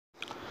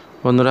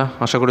বন্ধুরা,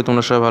 আশা করি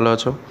তোমরা সবাই ভালো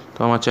আছো। তো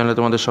আমার চ্যানেলে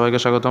তোমাদের সবাইকে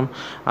স্বাগতম।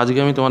 আজকে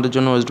আমি তোমাদের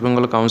জন্য West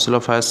Bengal council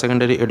of higher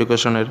secondary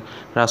এডুকেশনের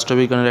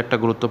রাষ্ট্রবিজ্ঞানের একটা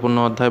গুরুত্বপূর্ণ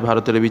অধ্যায়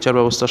ভারতের বিচার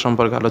ব্যবস্থা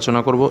সম্পর্কে আলোচনা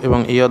করব এবং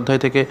এই অধ্যায়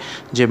থেকে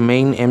যে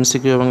মেইন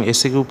এমসিকিউ এবং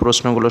এসিকিউ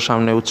প্রশ্নগুলো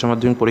সামনে উচ্চ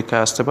মাধ্যমিক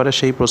পরীক্ষায় আসতে পারে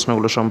সেই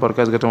প্রশ্নগুলো সম্পর্কে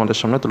আজকে তোমাদের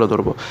সামনে তুলে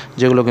ধরবো,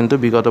 যেগুলো কিন্তু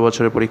বিগত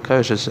বছরের পরীক্ষায়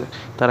এসেছে।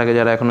 তার আগে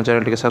যারা এখনও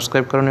চ্যানেলটিকে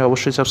সাবস্ক্রাইব করোনি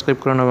অবশ্যই সাবস্ক্রাইব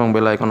করে নাও এবং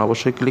বেল আইকন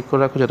অবশ্যই ক্লিক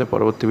করে রাখো যাতে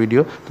পরবর্তী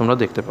ভিডিও তোমরা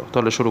দেখতে পাও।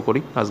 তাহলে শুরু করি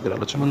আজকের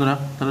আলোচনা। বন্ধুরা,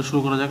 তাহলে শুরু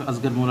করা যাক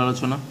আজকের মূল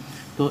আলোচনা।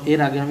 তো এর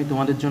আগে আমি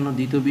তোমাদের জন্য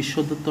দ্বিতীয়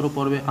বিশ্বোত্তর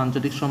পর্বে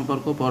আঞ্চলিক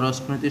সম্পর্ক,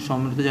 পররাষ্ট্রনীতি,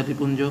 সমৃদ্ধ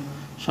জাতিপুঞ্জ,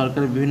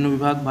 সরকারের বিভিন্ন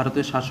বিভাগ,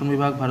 ভারতের শাসন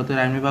বিভাগ, ভারতের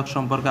আইন বিভাগ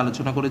সম্পর্কে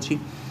আলোচনা করেছি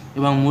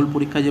এবং মূল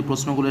পরীক্ষায় যে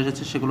প্রশ্নগুলো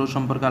এসেছে সেগুলো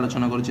সম্পর্কে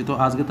আলোচনা করেছি। তো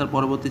আজকে তার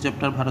পরবর্তী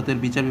চ্যাপ্টার ভারতের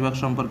বিচার বিভাগ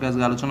সম্পর্কে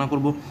আজকে আলোচনা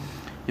করব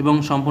এবং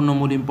সম্পূর্ণ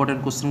মূল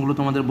ইম্পর্টেন্ট কোশ্চেনগুলো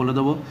তোমাদের বলে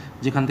দেবো,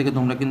 যেখান থেকে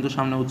তোমরা কিন্তু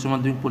সামনে উচ্চ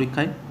মাধ্যমিক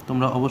পরীক্ষায়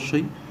তোমরা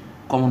অবশ্যই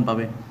কমন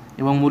পাবে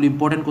এবং মূল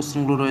ইম্পর্টেন্ট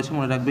কোশ্চেনগুলো রয়েছে।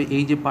 মনে রাখবে,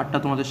 এই যে পার্টটা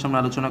তোমাদের সামনে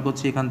আলোচনা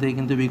করছি এখান থেকে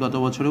কিন্তু বিগত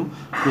বছরেও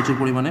প্রচুর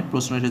পরিমাণে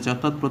প্রশ্ন এসেছে,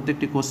 অর্থাৎ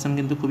প্রত্যেকটি কোশ্চেন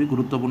কিন্তু খুবই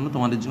গুরুত্বপূর্ণ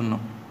তোমাদের জন্য।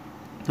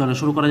 তাহলে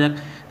শুরু করা যাক।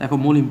 দেখো,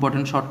 মূল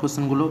ইম্পর্টেন্ট শর্ট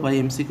কোশ্চেনগুলো বা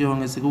এমসিকিউ এবং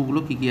এসিকিউগুলো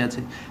কী কী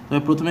আছে।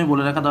 তবে প্রথমেই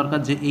বলে রাখা দরকার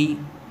যে এই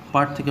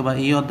পার্ট থেকে বা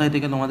এই অধ্যায়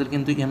থেকে তোমাদের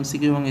কিন্তু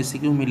এমসিকিউ এবং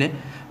এসিকিউ মিলে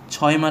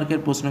 6 মার্কের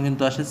প্রশ্ন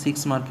কিন্তু আসে, 6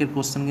 মার্কের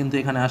কোশ্চেন কিন্তু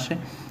এখানে আসে।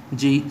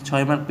 যেই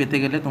 6 মার্ক পেতে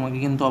গেলে তোমাকে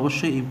কিন্তু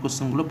অবশ্যই এই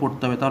কোশ্চেনগুলো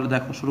পড়তে হবে। তাহলে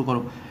দেখো, শুরু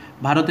করো।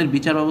 ভারতের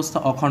বিচার ব্যবস্থা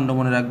অখণ্ড,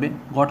 মনে রাখবে,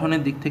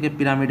 গঠনের দিক থেকে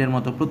পিরামিডের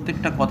মতো,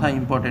 প্রত্যেকটা কথা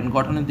ইম্পর্টেন্ট,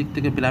 গঠনের দিক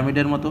থেকে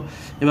পিরামিডের মতো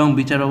এবং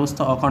বিচার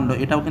ব্যবস্থা অখণ্ড,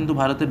 এটাও কিন্তু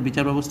ভারতের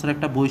বিচার ব্যবস্থার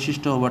একটা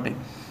বৈশিষ্ট্যও বটে।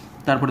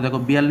 তারপরে দেখো,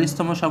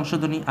 42তম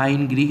সংশোধনী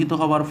আইন গৃহীত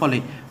হওয়ার ফলে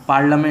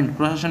পার্লামেন্ট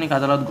প্রশাসনিক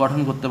আদালত গঠন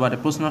করতে পারে।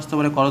 প্রশ্ন আসতে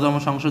পারে, কততম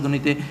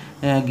সংশোধনীতে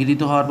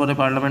গৃহীত হওয়ার পরে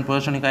পার্লামেন্ট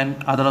প্রশাসনিক আইন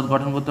আদালত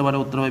গঠন করতে পারে?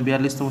 উত্তর হবে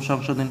 42তম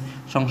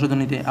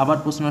সংশোধনীতে। আবার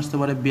প্রশ্ন আসতে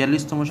পারে,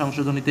 42তম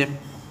সংশোধনীতে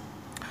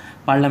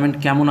পার্লামেন্ট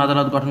কেমন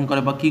আদালত গঠন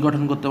করে বা কী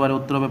গঠন করতে পারে?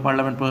 উত্তর হবে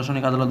পার্লামেন্ট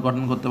প্রশাসনিক আদালত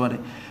গঠন করতে পারে।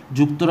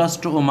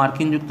 যুক্তরাষ্ট্র ও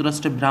মার্কিন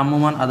যুক্তরাষ্ট্রে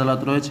ভ্রাম্যমাণ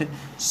আদালত রয়েছে।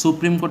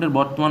 সুপ্রিম কোর্টের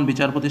বর্তমান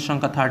বিচারপতির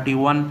সংখ্যা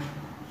 31।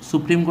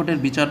 সুপ্রিম কোর্টের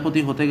বিচারপতি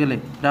হতে গেলে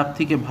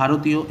প্রার্থীকে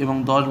ভারতীয় এবং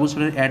 10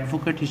 বছরের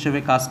অ্যাডভোকেট হিসেবে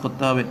কাজ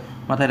করতে হবে।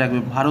 মাথায় রাখবে,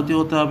 ভারতীয়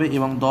হতে হবে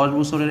এবং 10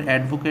 বছরের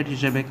অ্যাডভোকেট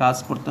হিসেবে কাজ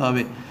করতে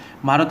হবে।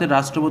 ভারতের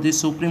রাষ্ট্রপতি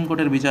সুপ্রিম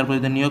কোর্টের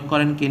বিচারপতিদের নিয়োগ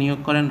করেন। কে নিয়োগ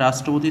করেন?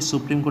 রাষ্ট্রপতি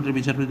সুপ্রিম কোর্টের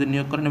বিচারপতিদের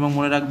নিয়োগ করেন। এবং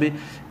মনে রাখবে,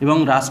 এবং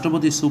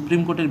রাষ্ট্রপতি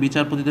সুপ্রিম কোর্টের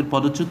বিচারপতিদের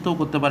পদচ্যুতও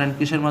করতে পারেন।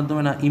 কিসের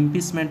মাধ্যমে? না,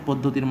 ইমপিচমেন্ট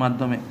পদ্ধতির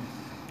মাধ্যমে।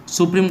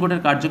 সুপ্রিম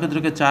কোর্টের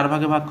কার্যক্ষেত্রকে 4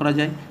 ভাগে ভাগ করা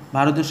যায়।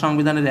 ভারতীয়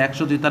সংবিধানের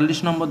 143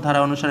 নম্বর ধারা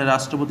অনুসারে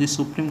রাষ্ট্রপতি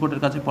সুপ্রিম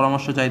কোর্টের কাছে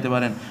পরামর্শ চাইতে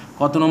পারেন।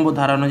 কত নম্বর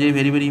ধারা অনুযায়ী?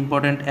 ভেরি ভেরি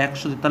ইম্পর্টেন্ট,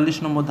 143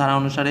 নম্বর ধারা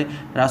অনুসারে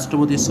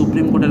রাষ্ট্রপতি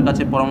সুপ্রিম কোর্টের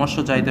কাছে পরামর্শ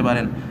চাইতে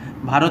পারেন।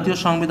 ভারতীয়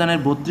সংবিধানের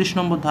 32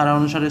 নম্বর ধারা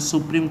অনুসারে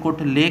সুপ্রিম কোর্ট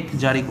লেখ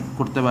জারি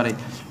করতে পারে।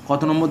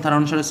 কত নম্বর ধারা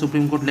অনুসারে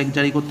সুপ্রিম কোর্ট লেখ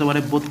জারি করতে পারে?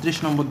 32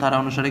 নম্বর ধারা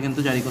অনুসারে কিন্তু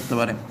জারি করতে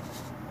পারে।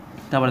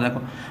 তারপরে দেখো,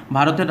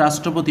 ভারতের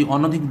রাষ্ট্রপতি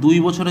অনধিক 2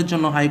 বছরের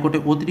জন্য হাইকোর্টে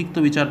অতিরিক্ত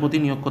বিচারপতি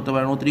নিয়োগ করতে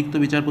পারেন। অতিরিক্ত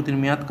বিচারপতির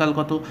মেয়াদকাল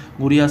কত?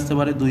 ঘুরিয়ে আসতে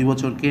পারে 2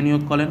 বছর। কে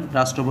নিয়োগ করেন?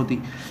 রাষ্ট্রপতি।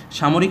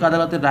 সামরিক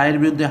আদালতের রায়ের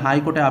বিরুদ্ধে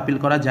হাইকোর্টে আপিল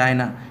করা যায়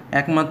না।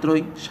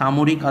 একমাত্রই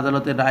সামরিক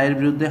আদালতের রায়ের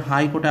বিরুদ্ধে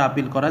হাইকোর্টে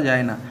আপিল করা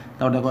যায় না।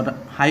 তারপরে দেখো,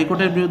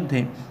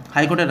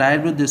 হাইকোর্টের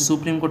রায়ের বিরুদ্ধে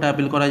সুপ্রিম কোর্টে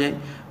আপিল করা যায়।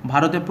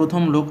 ভারতে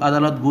প্রথম লোক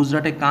আদালত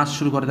গুজরাটে কাজ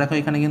শুরু করে। দেখো,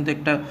 এখানে কিন্তু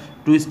একটা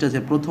টুইস্ট আছে।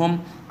 প্রথম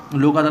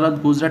লোক আদালত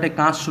গুজরাটে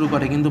কাজ শুরু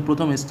করে, কিন্তু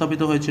প্রথম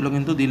স্থাপিত হয়েছিল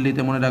কিন্তু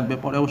দিল্লিতে, মনে রাখবে।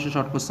 পরে অবশ্যই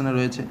শর্ট কোশ্চেনে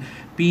রয়েছে।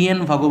 PN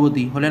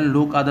ভগবতী হলেন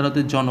লোক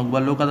আদালতের জনক, বা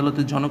লোক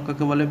আদালতের জনক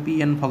কাকে বলে?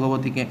 PN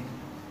ভগবতীকে।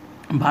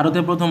 ভারতে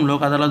প্রথম লোক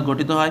আদালত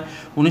গঠিত হয়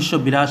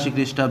 1982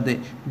 খ্রিস্টাব্দে।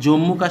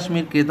 জম্মু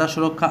কাশ্মীর ক্রেতা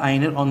সুরক্ষা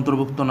আইনের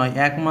অন্তর্ভুক্ত নয়।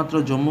 একমাত্র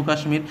জম্মু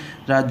কাশ্মীর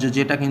রাজ্য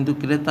যেটা কিন্তু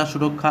ক্রেতা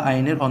সুরক্ষা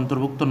আইনের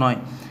অন্তর্ভুক্ত নয়।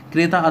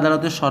 ক্রেতা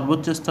আদালতের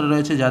সর্বোচ্চ স্তরে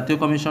রয়েছে জাতীয়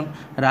কমিশন।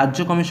 রাজ্য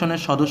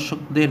কমিশনের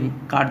সদস্যদের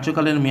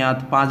কার্যকালের মেয়াদ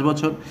 5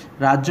 বছর।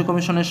 রাজ্য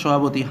কমিশনের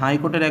সভাপতি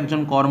হাইকোর্টের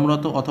একজন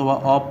কর্মরত অথবা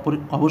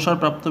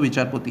অবসরপ্রাপ্ত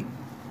বিচারপতি।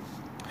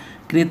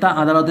 ক্রেতা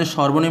আদালতের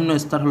সর্বনিম্ন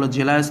স্তর হলো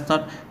জেলা স্তর।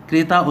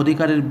 ক্রেতা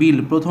অধিকারের বিল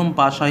প্রথম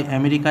পাশ হয়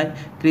আমেরিকায়।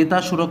 ক্রেতা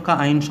সুরক্ষা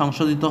আইন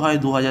সংশোধিত হয়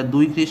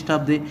 2002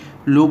 খ্রিস্টাব্দে।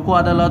 লোক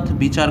আদালত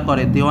বিচার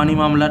করে দেওয়ানি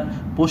মামলার।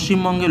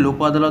 পশ্চিমবঙ্গে লোক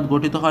আদালত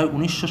গঠিত হয়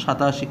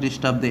 1987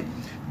 খ্রিস্টাব্দে।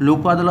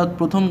 লোক আদালত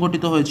প্রথম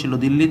গঠিত হয়েছিল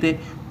দিল্লিতে।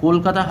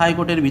 কলকাতা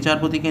হাইকোর্টের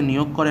বিচারপতিকে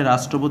নিয়োগ করে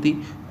রাষ্ট্রপতি।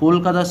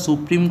 কলকাতা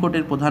সুপ্রিম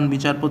কোর্টের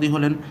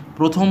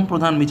প্রথম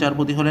প্রধান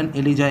বিচারপতি হলেন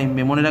এলিজা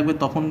এমবে। মনে রাখবে,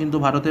 তখন কিন্তু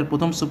ভারতের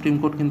প্রথম সুপ্রিম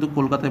কোর্ট কিন্তু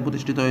কলকাতায়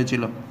প্রতিষ্ঠিত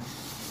হয়েছিল।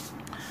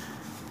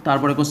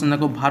 তারপরে কোশ্চেন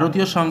দেখো,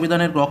 ভারতীয়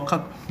সংবিধানের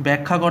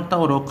ব্যাখ্যাকর্তা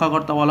ও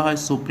রক্ষাকর্তা বলা হয়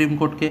সুপ্রিম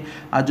কোর্টকে।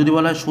 আর যদি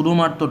বলা হয়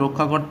শুধুমাত্র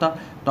রক্ষাকর্তা,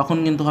 তখন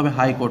কিন্তু হবে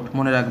হাইকোর্ট।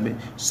 মনে রাখবে,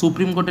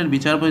 সুপ্রিম কোর্টের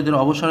বিচারপতিদের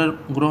অবসরের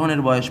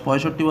গ্রহণের বয়স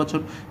 65 বছর।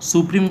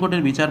 সুপ্রিম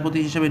কোর্টের বিচারপতি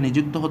হিসেবে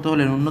নিযুক্ত হতে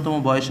হলে ন্যূনতম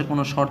বয়সের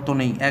কোনো শর্ত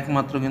নেই।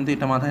 একমাত্র কিন্তু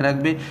এটা মাথায়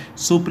রাখবে,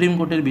 সুপ্রিম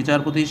কোর্টের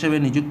বিচারপতি হিসেবে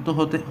নিযুক্ত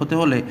হতে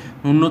হলে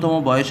ন্যূনতম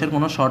বয়সের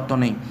কোনো শর্ত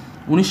নেই।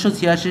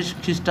 1986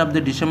 খ্রিস্টাব্দে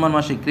ডিসেম্বর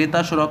মাসে ক্রেতা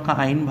সুরক্ষা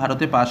আইন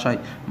ভারতে পাশ হয়।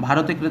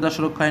 ভারতে ক্রেতা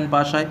সুরক্ষা আইন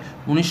পাশ হয়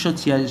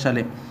 1986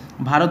 সালে।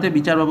 ভারতে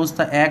বিচার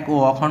ব্যবস্থা এক ও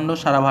অখণ্ড।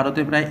 সারা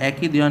ভারতে প্রায়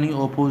একই দেওয়ানি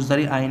ও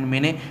ফৌজদারি আইন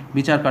মেনে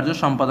বিচার কার্য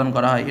সম্পাদন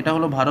করা হয়। এটা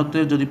হলো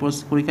ভারতের যদি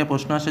পরীক্ষায়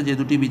প্রশ্ন আসে যে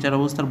দুটি বিচার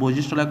ব্যবস্থার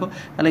বৈশিষ্ট্য লেখো,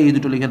 তাহলে এই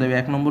দুটো লিখে দেবে।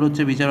 1 নম্বর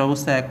হচ্ছে বিচার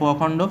ব্যবস্থা এক ও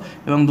অখণ্ড,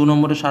 এবং 2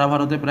 নম্বরে সারা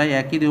ভারতে প্রায়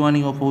একই দেওয়ানি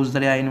ও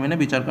ফৌজদারি আইন মেনে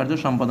বিচার কার্য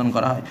সম্পাদন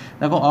করা হয়।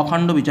 দেখো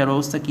অখণ্ড বিচার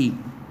ব্যবস্থা কী,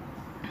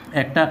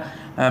 একটা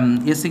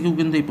এসিকিউ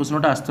কিন্তু এই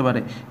প্রশ্নটা আসতে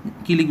পারে।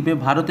 কী লিখবে,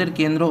 ভারতের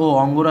কেন্দ্র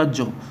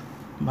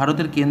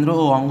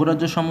ও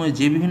অঙ্গরাজ্য সমূহে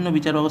যে বিভিন্ন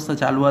বিচার ব্যবস্থা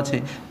চালু আছে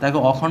তাকে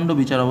অখণ্ড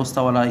বিচার ব্যবস্থা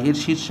বলা হয়। এর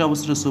শীর্ষে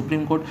অবস্থিত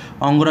সুপ্রিম কোর্ট,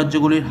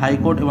 অঙ্গরাজ্যগুলির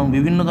হাইকোর্ট এবং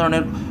বিভিন্ন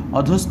ধরনের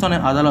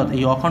অধস্তনের আদালত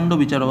এই অখণ্ড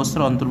বিচার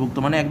ব্যবস্থার অন্তর্ভুক্ত।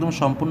 মানে একদম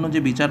সম্পূর্ণ যে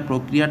বিচার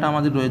প্রক্রিয়াটা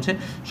আমাদের রয়েছে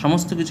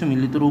সমস্ত কিছু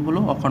মিলিত রূপ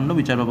হলো অখণ্ড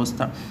বিচার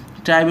ব্যবস্থা।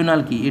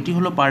 ট্রাইব্যুনাল কি, এটি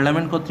হলো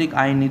পার্লামেন্ট কর্তৃক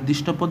আইন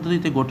নির্দিষ্ট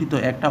পদ্ধতিতে গঠিত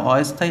একটা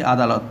অস্থায়ী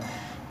আদালত।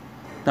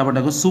 তারপর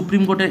দেখো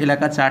সুপ্রিম কোর্টের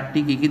এলাকা 4টি,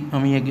 কী কী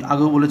আমি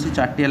আগেও বলেছি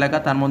 4টি এলাকা,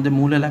 তার মধ্যে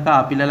মূল এলাকা,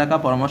 আপিল এলাকা,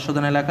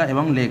 পরামর্শদান এলাকা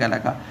এবং লেক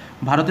এলাকা।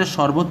 ভারতের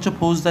সর্বোচ্চ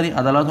ফৌজদারি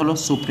আদালত হলো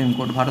সুপ্রিম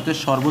কোর্ট, ভারতের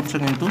সর্বোচ্চ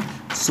কিন্তু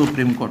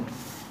সুপ্রিম কোর্ট।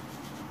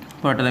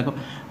 পরেরটা দেখো,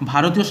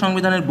 ভারতীয়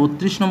সংবিধানের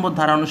 32 নম্বর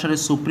ধারা অনুসারে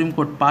সুপ্রিম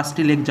কোর্ট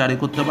 5টি লেখ জারি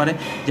করতে পারে,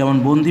 যেমন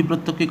বন্দি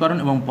প্রত্যক্ষীকরণ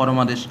এবং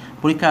পরমাদেশ।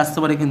 পরীক্ষায় আসতে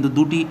পারে কিন্তু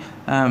দুটি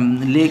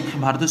লেখ,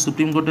 ভারতের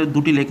সুপ্রিম কোর্টের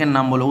দুটি লেখের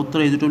নাম বলো, উত্তর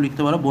এই দুটো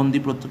লিখতে পারো, বন্দি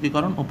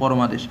প্রত্যক্ষীকরণ ও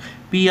পরমাদেশ।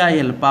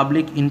 PIL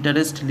পাবলিক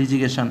ইন্টারেস্ট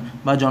লিজিগেশন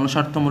বা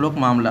জনস্বার্থমূলক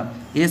মামলা।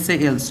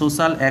 SAL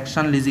সোশ্যাল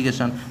অ্যাকশন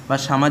লিজিগেশন বা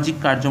সামাজিক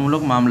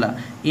কার্যমূলক মামলা।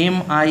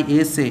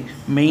 MISA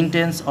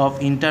maintenance of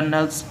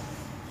internal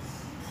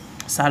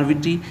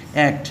সার্ভিটি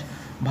act.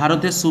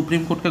 ভারতের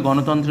সুপ্রিম কোর্টকে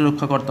গণতন্ত্রের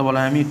রক্ষাকর্তা বলা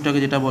হয়। আমি একটু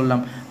আগে যেটা বললাম,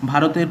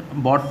 ভারতের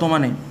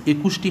বর্তমানে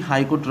 21টি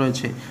হাইকোর্ট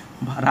রয়েছে।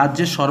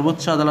 রাজ্যের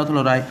সর্বোচ্চ আদালত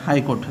হলো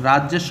হাইকোর্ট,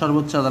 রাজ্যের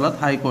সর্বোচ্চ আদালত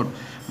হাইকোর্ট।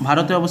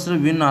 ভারতে অবস্থিত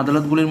বিভিন্ন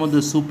আদালতগুলির মধ্যে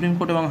সুপ্রিম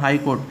কোর্ট এবং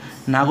হাইকোর্ট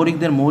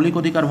নাগরিকদের মৌলিক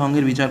অধিকার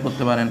ভঙ্গের বিচার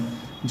করতে পারেন।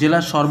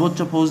 জেলার সর্বোচ্চ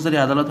ফৌজদারি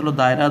আদালত হলো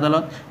দায়রা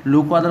আদালত।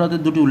 লোক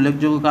আদালতের দুটি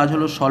উল্লেখযোগ্য কাজ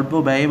হলো স্বল্প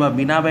ব্যয়ে বা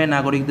বিনা ব্যয়ে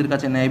নাগরিকদের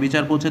কাছে ন্যায়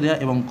বিচার পৌঁছে দেওয়া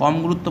এবং কম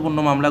গুরুত্বপূর্ণ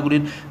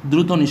মামলাগুলির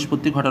দ্রুত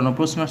নিষ্পত্তি ঘটানো।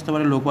 প্রশ্ন আসতে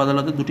পারে লোক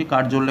আদালতের দুটি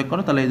কার্য উল্লেখ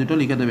করো, তাহলে এই দুটো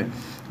লিখে দেবে।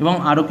 এবং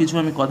আরও কিছু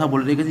আমি কথা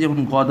বলে রেখেছি, যেমন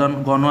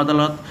গণ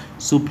আদালত,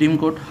 সুপ্রিম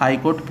কোর্ট,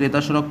 হাইকোর্ট, ক্রেতা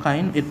সুরক্ষা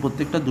আইন, এর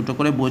প্রত্যেকটা দুটো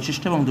করে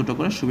বৈশিষ্ট্য এবং দুটো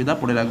করে সুবিধা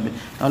পড়ে রাখবে।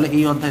 তাহলে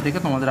এই অধ্যায় থেকে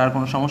তোমাদের আর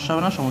কোনো সমস্যা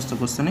হবে না, সমস্ত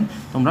কোশ্চেনই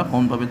তোমরা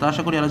কম পাবে। তো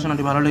আশা করি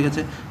আলোচনাটি ভালো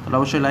লেগেছে, তাহলে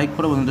অবশ্যই লাইক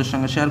করো, বন্ধুদের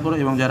সঙ্গে শেয়ার করো,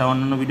 এবং যারা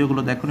অন্যান্য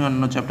ভিডিওগুলো দেখোনি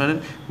অন্যান্য চ্যাপ্টারের,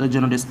 তাদের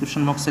জন্য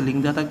ডিসক্রিপশন বক্সে লিঙ্ক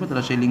দেওয়া থাকবে,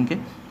 তারা সেই লিঙ্কে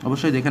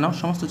অবশ্যই দেখে নাও,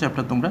 সমস্ত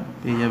চ্যাপ্টার তোমরা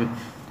পেয়ে যাবে।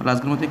 তাহলে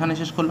আজকের মতো এখানে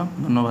শেষ করলাম,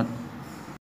 ধন্যবাদ।